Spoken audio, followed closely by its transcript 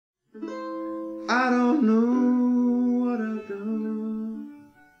I don't know what I've done,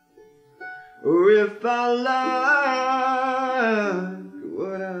 or if I like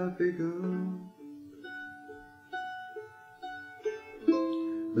what I've become.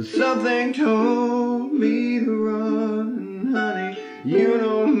 But something told me to run, and honey, you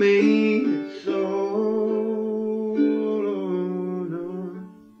know me, it's all done.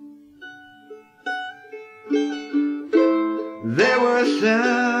 There were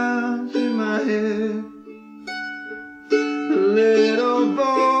sounds in my head, little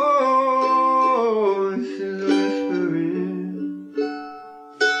voices whispering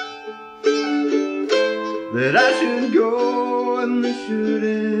that I should go and this should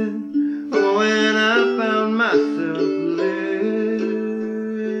end. Oh, and I found myself listening,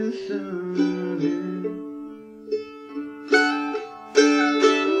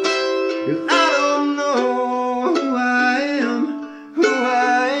 'cause I don't know who I am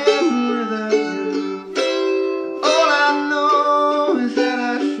without you. All I know is that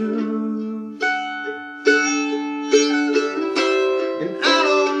I should, and I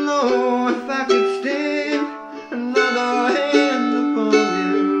don't know if I could stand another hand upon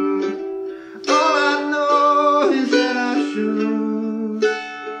you. All I know is that I should,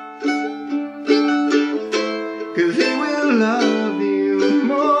 'cause he will love you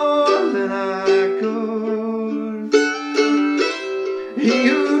more than I could. He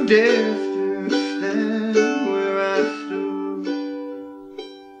who dares to stand where I stood.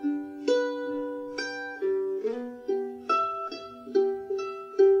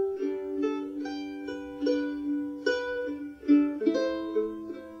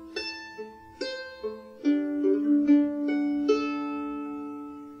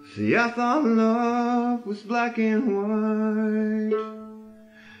 See, I thought love was black and white,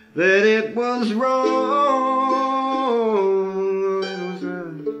 that it was wrong or it was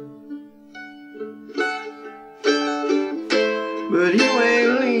right. But you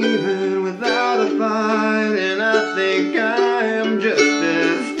ain't leaving without a fight, and I think I am just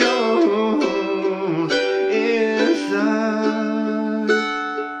as cold inside.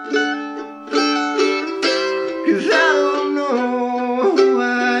 'Cause I don't know who I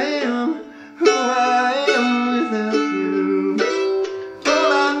am without you.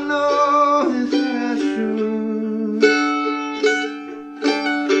 All I know is that I should,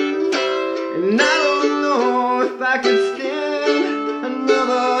 and I don't know if I could stand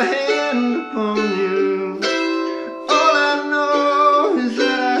another hand upon you. All I know is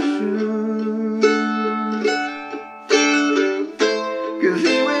that I should, 'cause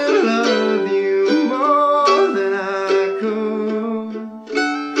he will love you more than I could.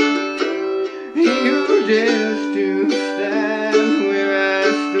 He who dares to stand where I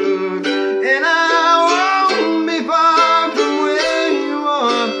stood, and I won't be far from where you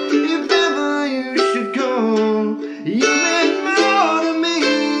are if ever you should go. You meant more to me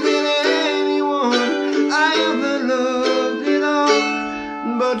than anyone I ever loved at all,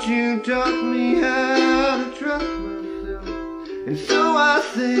 but you taught me how to trust myself, and so I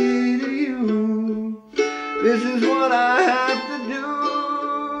say to you, this is what I have to do.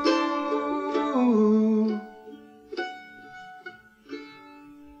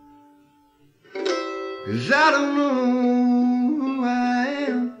 'Cause I don't know